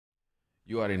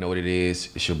You already know what it is.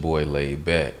 It's your boy Laid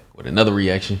Back with another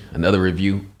reaction, another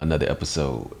review, another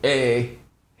episode. Hey,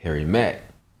 Harry Mack,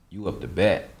 you up to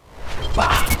bat.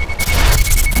 Bah!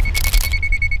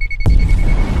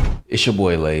 It's your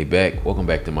boy Laid Back. Welcome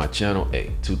back to my channel.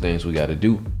 Hey, two things we gotta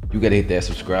do. You gotta hit that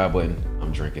subscribe button.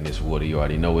 I'm drinking this water. You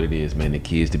already know what it is, man. The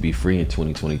kids to be free in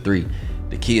 2023.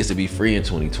 The kids to be free in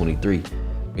 2023.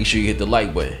 Make sure you hit the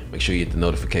like button. Make sure you hit the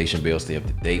notification bell. Stay up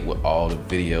to date with all the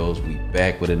videos. We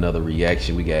back with another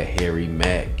reaction. We got Harry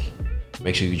Mack.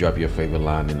 Make sure you drop your favorite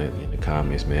line in the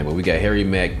comments, man. But we got Harry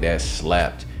Mack that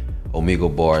slapped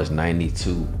Omegle bars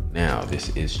 92. Now this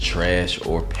is Trash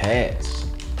or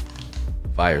Pass.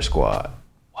 Fire Squad.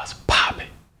 What's poppin'?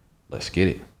 Let's get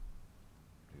it.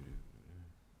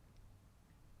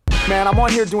 Man, I'm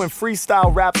on here doing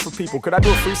freestyle raps for people. Could I do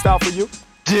a freestyle for you?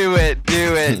 Do it,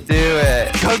 do it, do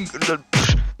it.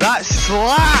 That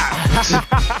slaps!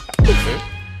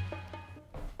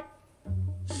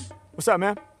 What's up,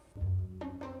 man?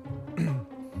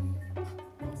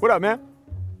 What up, man?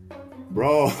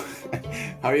 Bro,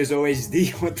 how is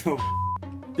OHD? What the f?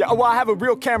 Yeah, well, I have a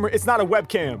real camera. It's not a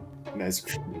webcam. That's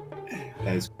crazy.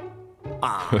 That's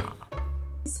Ah.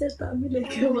 He said that a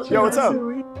minute ago. Yo, what's up?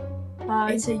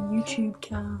 It's a YouTube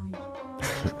guy.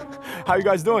 How you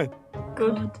guys doing?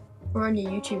 Good. We're on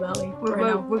your YouTube, aren't we?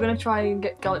 We're gonna try and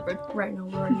get garlic bread. Right now,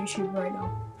 we're on YouTube right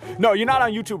now. No, you're not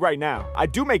on YouTube right now. I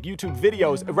do make YouTube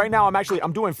videos. Right now,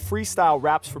 I'm doing freestyle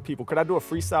raps for people. Could I do a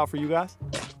freestyle for you guys?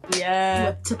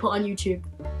 Yeah. To put on YouTube.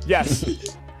 Yes.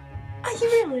 Are you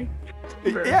really?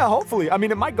 Yeah, hopefully. I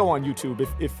mean, it might go on YouTube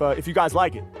if you guys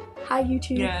like it. Hi,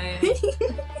 YouTube. Yeah.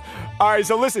 All right,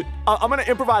 so listen, I'm gonna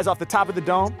improvise off the top of the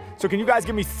dome. So can you guys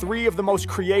give me 3 of the most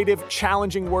creative,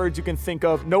 challenging words you can think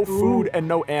of? No food and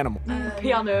no animal.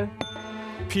 Piano.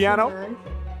 Piano?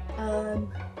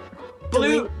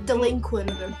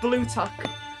 Delinquent. Blue tack.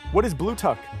 What is blue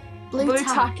tuck? Blue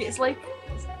tack. It's like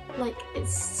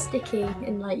it's sticky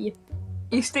and like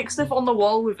you stick stuff on the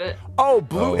wall with it. Oh,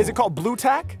 blue. Oh. Is it called blue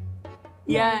tack?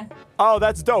 Yeah. Oh,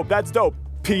 that's dope. That's dope.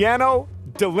 Piano,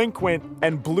 delinquent,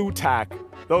 and blue tack.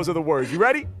 Those are the words. You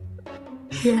ready?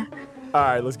 Yeah. All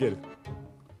right, let's get it.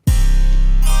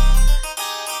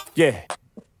 Yeah.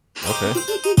 Okay.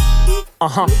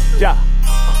 Uh-huh. Yeah.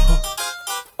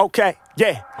 Okay.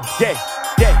 Yeah. Yeah.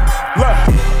 Yeah.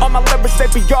 Look, all my lyrics, they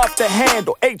be off the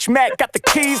handle. H-Mack got the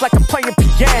keys like I'm playing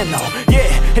piano.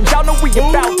 Yeah, and y'all know we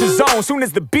about to zone. Soon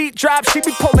as the beat drops, she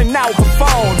be pulling out her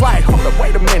phone. Like, hold up,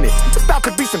 wait a minute. It's about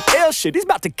to be some ill shit. He's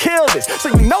about to kill this. So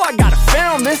you know I gotta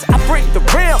film this. I bring the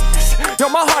realness. Yo,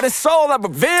 my heart and soul, I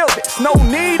reveal this. No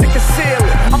need to conceal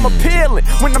it. I'm appealing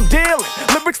when I'm dealing.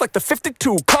 Lyrics like the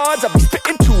 52 cards. I be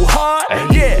spitting too hard.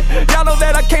 Yeah, y'all know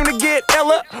that I came to get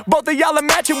iller. Both of y'all are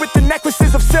matching with the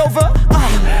necklaces of silver.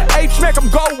 H-Mack, I'm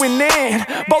going in.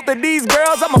 Both of these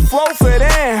girls, I'ma flow for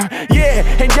them. Yeah,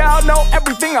 and y'all know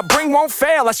everything I bring won't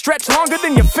fail. I stretch longer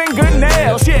than your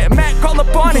fingernails. Yeah, Mack, call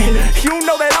up on it. You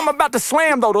know that I'm about to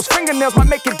slam, though. Those fingernails might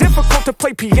make it difficult to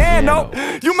play piano.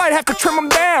 You might have to trim them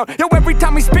down. Yo, every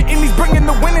time he's spitting, he's bringing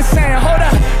the winning sound. Hold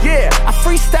up, yeah, I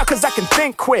freestyle cause I can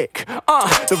think quick.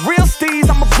 The real steez,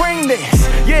 I'ma bring this.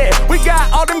 Yeah, we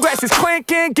got all them glasses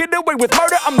clinking. Get away with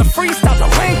murder, I'm the freestyle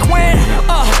delinquent.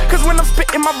 Cause when I'm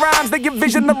spitting my rhymes, they get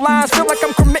vision the lines. Feel like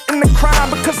I'm committing the crime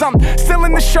because I'm still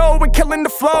in the show and killing the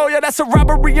flow. Yeah, that's a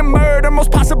robbery and murder,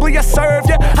 most possibly I serve.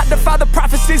 Yeah, I defy the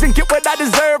prophecies and get what I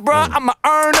deserve, bruh. I'm a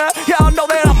earner, y'all know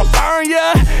that I'ma burn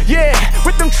ya. Yeah,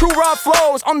 with them true raw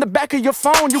flows. On the back of your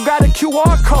phone, you got a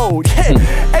QR code.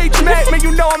 Yeah, H-Mack, man,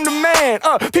 you know I'm the man.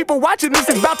 People watching this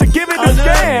is about to give it a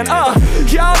scan.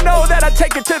 Y'all know that I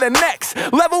take it to the next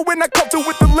level when I come through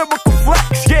with the lyrical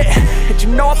flex. Yeah, and you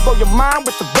know I blow your mind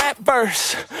with the rap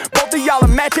verse. Both of y'all are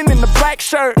matching in the black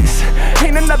shirts.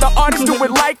 Ain't another artist do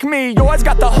it like me. Yours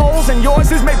got the holes and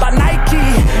yours is made by Nike.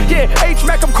 Yeah,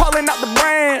 H-Mack, I'm calling out the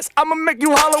brands. I'ma make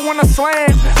you holler when I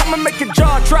slam. I'ma make your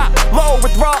jaw drop low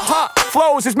with raw hot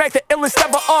flows. Is make the illest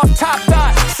ever off top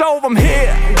thought. So I'm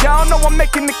here. Y'all know I'm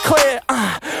making it clear.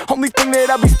 Only thing that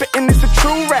I be spitting is the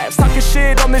true raps. Talking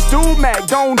shit on this dude, Mack.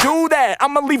 Don't do that.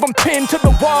 I'ma leave them pinned to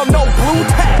the wall, no blue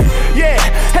tag. Yeah,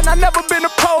 and I never been a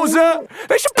poser.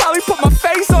 They should probably put my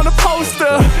face on a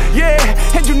poster. Yeah,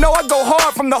 and you know I go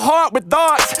hard from the heart with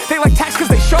thoughts. They like tax cause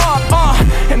they sharp,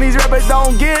 and these rappers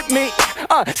don't get me.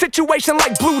 Situation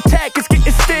like blue tack is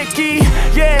getting sticky.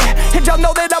 Yeah, and y'all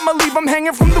know that I'ma leave them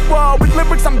hanging from the wall. With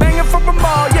lyrics I'm banging for them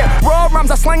all. Yeah, raw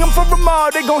rhymes I slang them for them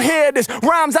all. They gon' hear this.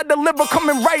 Rhymes I deliver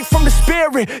coming right from the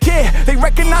spirit. Yeah, they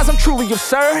recognize I'm truly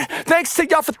absurd. Thanks to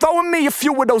y'all for throwing me a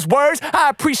few of those words. I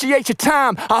appreciate your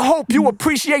time. I hope you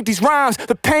appreciate these rhymes.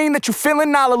 The pain that you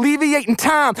feeling, I'll alleviate in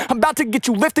time. I'm about to get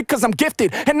you lifted cause I'm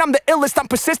gifted. And I'm the illest, I'm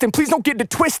persistent. Please don't get it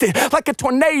twisted. Like a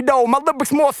tornado, my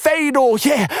lyrics more fatal.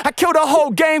 Yeah, I kill the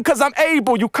whole game cause I'm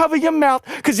able. You cover your mouth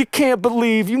cause you can't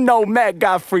believe. You know Mack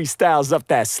got freestyles up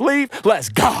that sleeve. Let's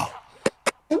go.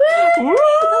 Woo! That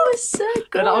was so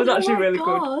good. That was actually Oh my really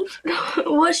God.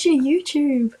 What's your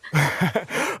YouTube?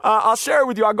 I'll share it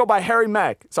with you. I'll go by Harry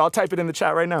Mack. So I'll type it in the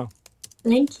chat right now.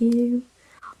 Thank you.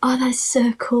 Oh, that's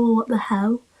so cool. What the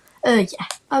hell? Yeah,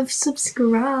 I've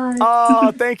subscribed.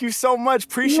 Oh, thank you so much.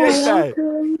 Appreciate You're that.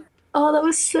 welcome. Oh, that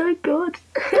was so good.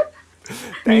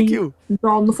 Thank you.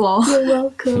 Draw on the floor. You're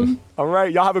welcome. All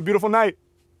right, y'all have a beautiful night.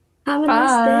 Have a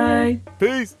nice day.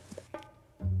 Peace.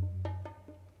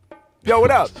 Yo,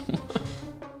 what up?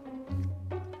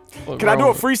 Can I do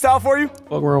a freestyle for you?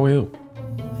 Fuck wrong with him?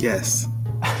 Yes.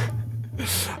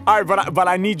 All right, but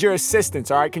I need your assistance,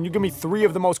 all right? Can you give me 3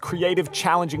 of the most creative,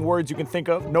 challenging words you can think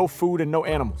of? No food and no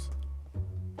animals.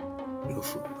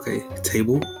 Okay.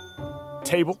 Table.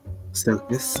 Table.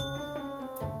 Circus.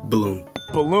 Balloon.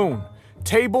 Balloon.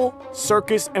 Table,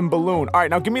 circus, and balloon. All right,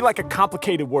 now give me like a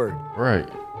complicated word. Right.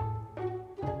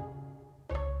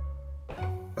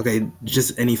 Okay,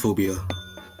 just any phobia.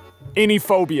 Any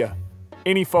phobia.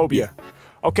 Any phobia. Yeah.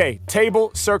 Okay,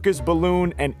 table, circus,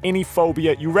 balloon, and any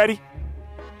phobia. You ready?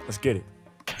 Let's get it.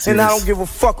 And I don't give a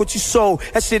fuck what you sold.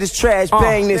 That shit is trash.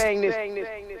 Bang this.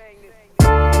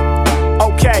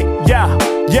 Okay, yeah.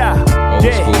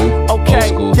 Old school. Okay, Old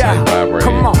school yeah. type vibe right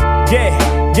Come here. on.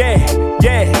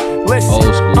 Yeah. Listen.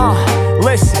 Old school.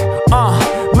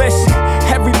 Listen.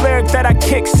 Every lyric that I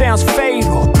kick sounds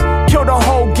fatal. Kill the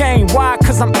whole game. Why?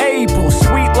 Cause I'm able.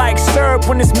 Sweet like syrup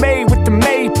when it's made with the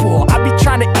maple. I be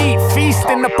trying to eat,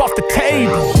 feasting up off the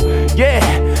table. Yeah,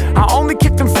 I only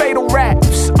kick them fatal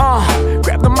raps.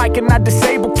 Grab the mic and I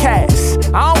disable cats.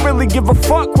 I don't really give a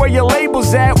fuck where your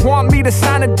label's at. Want me to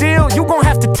sign a deal? You gon'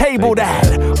 have to table that.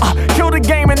 Kill the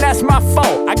game and that's my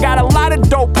fault. I got a lot of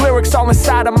dope lyrics all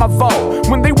inside of my vault.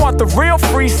 When they want the real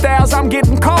freestyles, I'm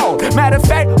getting called. Matter of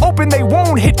fact, open they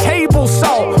won't hit table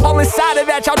salt. All inside of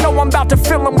that, y'all know I'm about to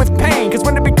fill them with pain. Cause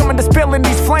when they be coming to spilling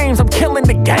these flames, I'm killing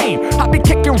the game. I be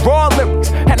kicking raw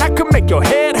lyrics, and I could make your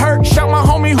head hurt. Shout my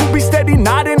homie who be steady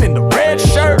nodding in the red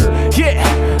shirt. Yeah,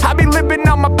 I be living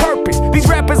out my purpose. These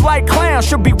rappers like clowns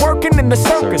should be working in the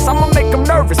circus. I'ma make them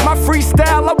nervous. My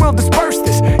freestyle, I will disperse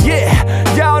this.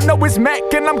 Yeah, y'all know it's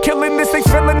Mack and I'm killing this. They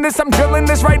feeling this, I'm drilling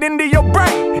this right into your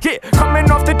brain. Yeah,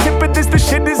 coming off the tip of this, the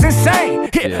shit is insane.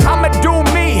 Yeah, I'ma do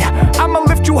me. I'ma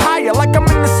lift you higher like I'm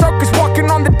in the circus walking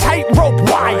on the tightrope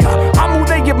wire. I'm who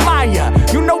they admire.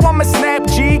 You know I'm a snap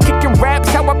G, kicking raps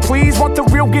how I please. Want the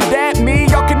real, get at me.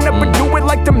 Y'all can never do it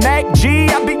like the Mack G.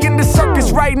 I be in the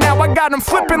circus right now. I got them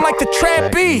flipping like the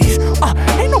trapeze.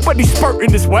 Ain't nobody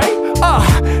spurting this way.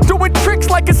 Doing tricks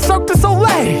like it's Cirque du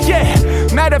Soleil.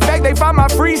 Yeah, matter of fact, they find my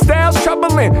freestyles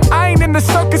troubling. I ain't in the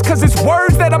circus cause it's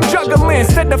words that I'm juggling.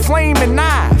 Instead of flaming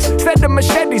knives, instead of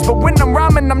machetes. But when I'm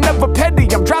rhyming, I'm never petty.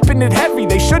 I'm dropping it heavy.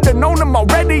 They should've known them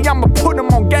already. I'ma put them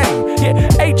on game. Yeah,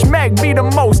 H-Mack be the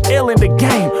most ill in the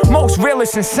game. Most real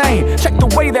is insane. Check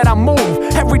the way that I move.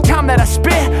 Every time that I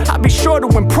spit, I be sure to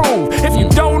improve. If you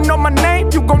don't know my name,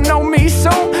 you gon' know me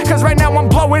soon. Cause right now I'm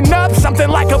blowing up something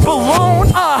like a balloon.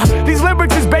 These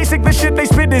lyrics is basic, the shit they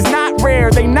spit is not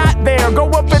rare. They not there, go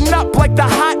up and up like the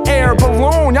hot air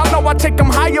balloon. Y'all know I take them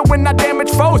higher when I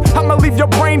damage foes. I'ma leave your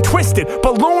brain twisted,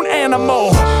 balloon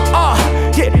animal.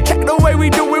 Yeah, check the way we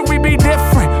do it, we be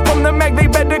different. From the Mack, they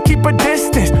better keep a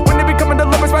distance. When they be coming to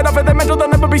lyrics right off of the mental, they'll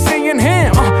never be seeing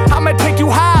him. I'ma take you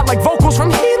high like vocals from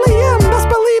helium. Best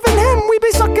believe in him, we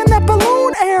be sucking that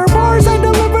balloon air. Bars I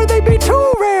deliver, they be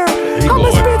too rare.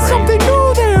 I'ma spit something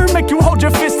new there. Make you hold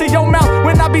your fist to your mouth.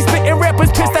 When I be spitting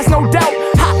rappers pissed, that's no doubt.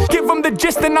 Give them the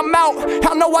gist and I'm out.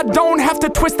 I know I don't have to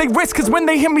twist they wrist. Cause when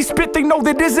they hear me spit, they know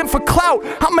that isn't for clout.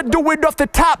 I'ma do it off the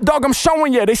top, dog, I'm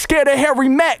showing ya. They scared of Harry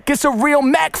Mack. It's a real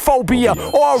Mack phobia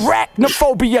or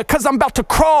arachnophobia. Cause I'm about to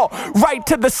crawl right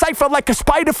to the cipher like a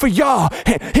spider for y'all.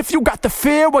 If you got the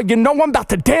fear, well you know I'm about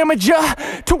to damage ya.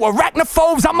 To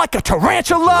arachnophobes, I'm like a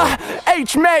tarantula.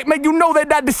 H-Mack, man, you know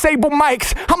that I disable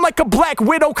mics. I'm like a black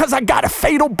widow cause I got a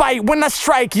fatal bite. When I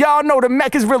strike, y'all know the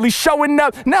Mack is really showing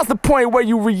up. Now's the point where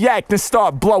you react and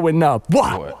start blowing up.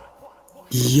 What?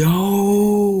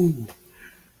 Yo,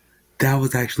 that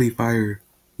was actually fire.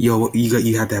 Yo,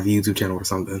 you have to have a YouTube channel or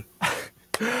something.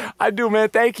 I do, man.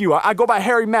 Thank you. I go by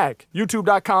Harry Mack.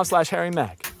 YouTube.com/Harry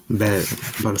Mack. Bet.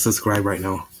 I'm about to subscribe right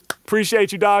now.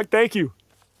 Appreciate you, dog. Thank you.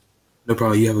 No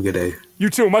problem. You have a good day.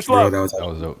 You too. Much love. Bro, That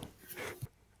was dope.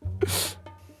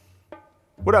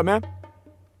 What up, man?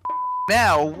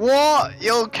 Now, what?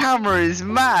 Your camera is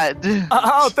mad.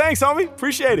 Oh, thanks, homie.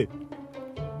 Appreciate it.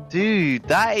 Dude,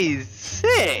 that is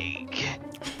sick.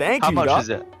 Thank How you, much dog. is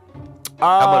it?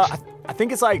 How much? I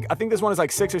think it's like, I think this one is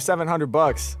like $600 or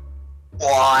 $700.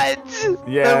 What?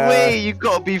 Yeah. No way, you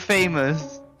gotta be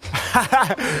famous.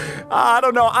 I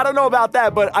don't know about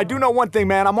that, but I do know one thing,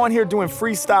 man. I'm on here doing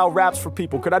freestyle raps for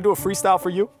people. Could I do a freestyle for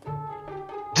you?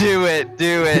 Do it.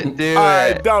 All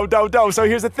right, dope. So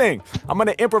here's the thing. I'm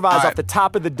gonna improvise All off the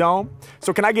top of the dome.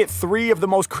 So can I get 3 of the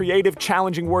most creative,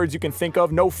 challenging words you can think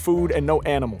of? No food and no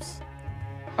animals.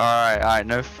 All right.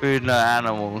 No food, no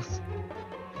animals.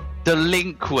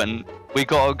 Delinquent. We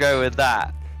gotta go with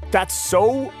that. That's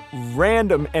so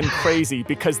random and crazy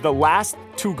because the last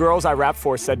 2 girls I rapped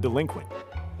for said delinquent.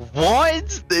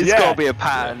 What? It's Yeah. gotta be a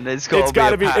pattern. It's gotta be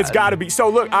a pattern. It's gotta be. So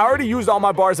look, I already used all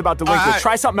my bars about delinquent. All right.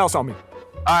 Try something else on me.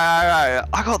 Alright.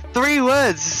 I got 3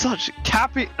 words. Such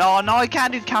Oh no, I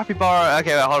can't do the capybara.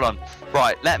 Okay, wait, hold on.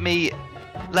 Right, let me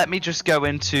just go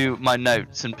into my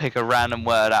notes and pick a random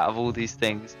word out of all these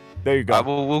things. There you go. Right,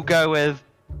 we'll go with.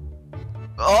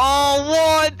 Oh,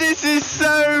 what? This is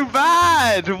so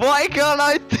bad. Why can't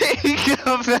I think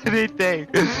of anything?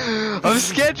 I'm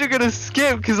scared you're gonna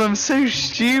skip because I'm so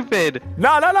stupid.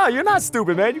 No, you're not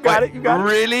stupid, man. You got it.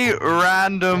 Really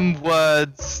random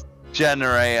words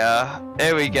generator.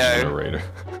 Here we go. Generator.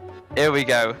 Here we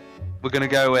go. We're gonna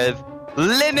go with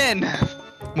linen.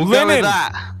 We'll go Linen. with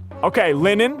that. Okay,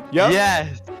 linen. Yep.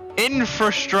 Yes.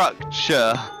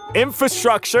 Infrastructure.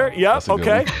 Infrastructure. Yep. That's a good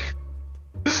Okay. one.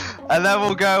 And then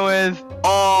we'll go with.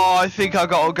 Oh, I think I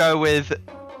gotta go with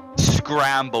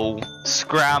scramble.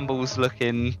 Scramble's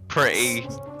looking pretty.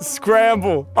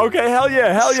 Scramble. Okay. Hell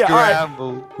yeah. All right.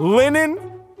 Scramble. Linen,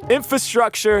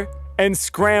 infrastructure, and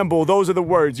scramble. Those are the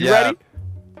words. You ready?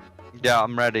 Yeah,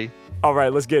 I'm ready. All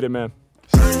right. Let's get it, man.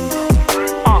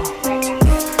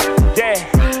 Yeah.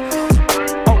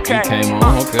 Okay. He came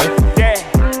on. Okay. Yeah.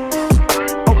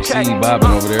 I see you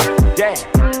bobbing over there. Yeah.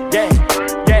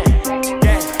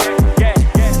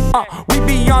 We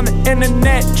be on the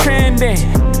internet trending,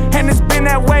 and it's been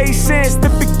that way since the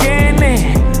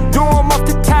beginning. Do 'em off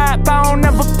the top, I don't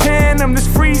ever pin them. This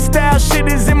freestyle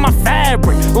shit is in my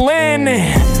fabric,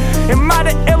 linen. Am I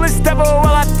the illest ever?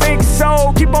 Well, I think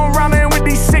so. Keep on rhyming with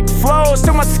these sick flows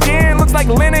till my skin looks like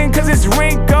linen, cause it's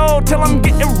wrinkled. Till I'm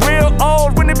getting real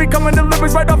old. When it be coming the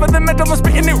lyrics right off of the mental, I'm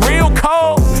spitting it real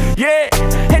cold. Yeah,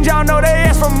 and y'all know they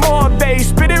ask for more bass.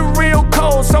 Spit it real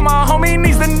cold, so my homie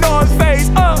needs the North Face.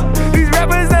 These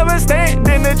rappers never stand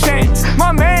in a chance.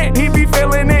 My man, he be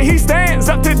feeling it, he stands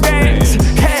up to dance.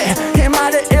 Yeah, am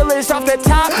I the illest off the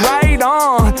top? Right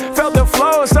on. Felt the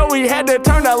flow, so we had to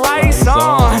turn the lights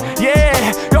on.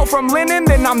 Yeah, yo, from linen,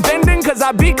 then I'm bending, cause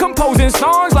I be composing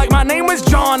songs like my name was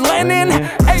John Lennon.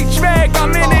 H-Mack,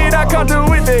 I'm in it, I come through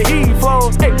with the heat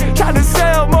flows. Hey, try to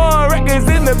sell more records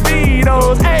than the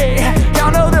Beatles. Hey,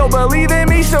 y'all know they'll believe in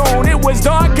me soon. It was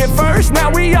dark at first, now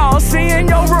we all see in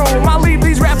your room. I leave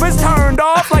these rappers turned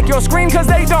off like your screen, cause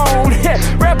they don't. Yeah,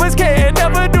 rappers can't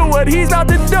never do what he's about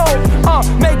to do.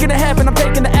 Making it happen, I'm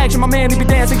taking the action. My man, he be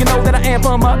dancing, you know that I amp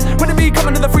him up. When it be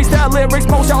coming to the freestyle lyrics,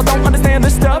 most y'all don't understand the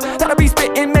stuff that I be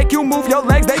spitting, make you move your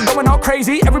legs, they going all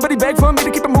crazy. Everybody beg for me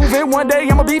to keep it moving. One day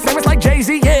I'ma be famous like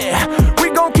Jay-Z, yeah. We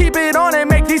gon' keep it on and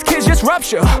make these kids just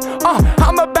rupture.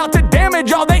 I'm about to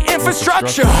damage all they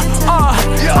infrastructure.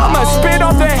 I'ma spit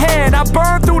off the hand, I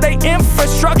burn through they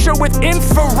infrastructure with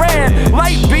infrared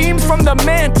light beams from the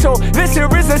mantle. This here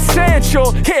is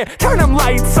essential. Here, turn them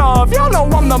lights off. Y'all know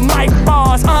I'm the mic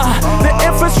boss. The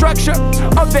infrastructure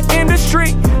of the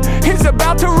industry is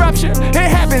about to rupture. It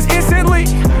happens instantly.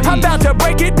 I'm about to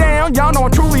break it down. Y'all know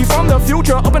I'm truly from the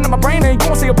future. Open up my brain and you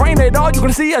won't see a brain at all. You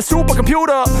gonna see a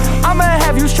supercomputer. I'ma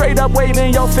have you straight up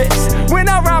waving your fist. When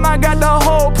I rhyme, I got the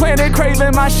whole planet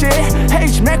craving my shit.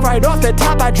 H-Mack right off the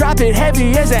top, I drop it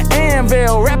heavy as an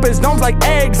anvil. Rappers don't like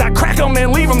eggs, I crack them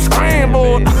and leave them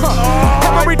scrambled.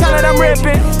 Every time that I'm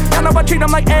ripping, y'all know I treat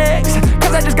them like eggs,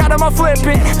 cause I just got them all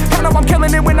flipping. Y'all know I'm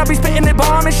killing it when I be spitting it,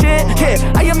 bomb and shit.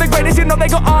 Yeah, I am the greatest, you know they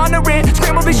go honor it.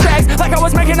 Scramble these tracks like I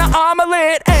was making an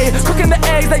omelet. Ayy, cooking the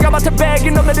eggs, they all about to bag.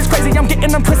 You know that it's crazy, I'm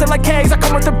getting them twisted like kegs. I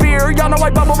come with the beer, y'all know I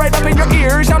bubble right up in your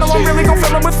ears. Y'all know I'm really gon'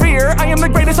 fill them with fear. I am the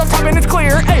greatest, I'm top and it's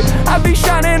clear. Ayy, I be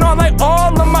shining on like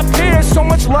all of my peers. So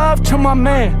much love to my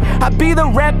man, I be the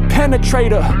rap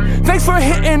penetrator. Thanks for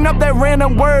hitting up that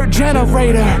random word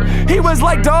generator. He was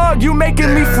like, dog, you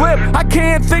making me flip. I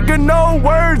can't think of no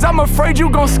words, I'm afraid you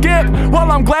gon' skip.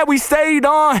 Well, I'm glad we stayed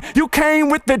on. You came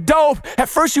with the dope. At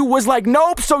first you was like,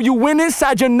 nope, so you went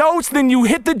inside your notes. Then you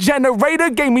hit the generator,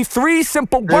 gave me 3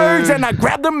 simple words, and I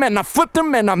grabbed them and I flipped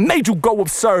them and I made you go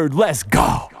absurd. Let's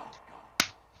go.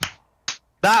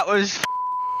 That was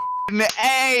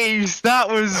ace. That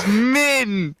was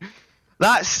min.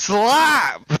 That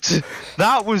slapped.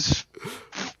 That was.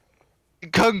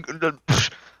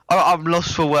 I'm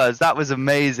lost for words. That was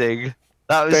amazing.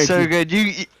 That was so good.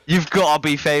 You've got to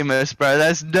be famous, bro.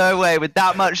 There's no way with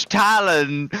that much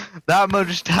talent. That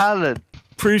much talent.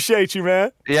 Appreciate you,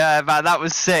 man. Yeah, man. That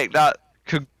was sick. That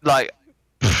could like.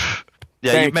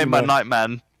 Yeah, you made my night,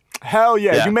 man. Hell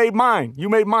yeah. You made mine. You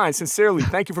made mine. Sincerely.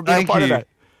 Thank you for being a part of that.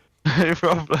 No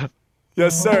problem.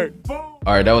 Yes, sir. All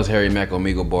right, that was Harry Mack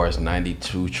Omegle Bars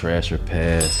 92 Trash or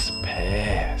Pass.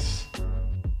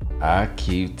 I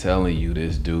keep telling you,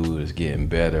 this dude is getting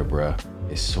better, bruh.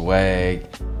 His swag,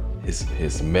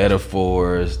 his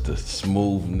metaphors, the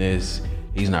smoothness.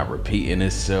 He's not repeating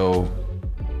himself.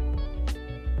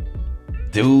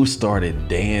 Dude started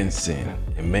dancing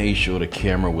and made sure the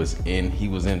camera was in. He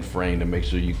was in frame to make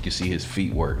sure you could see his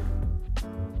feet work.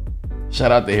 Shout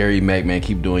out to Harry Mack, man.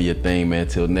 Keep doing your thing, man.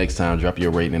 Till next time, drop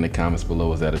your rating in the comments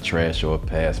below. Is that a trash or a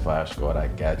pass? 5 squad. I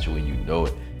got you and you know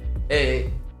it.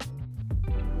 Hey.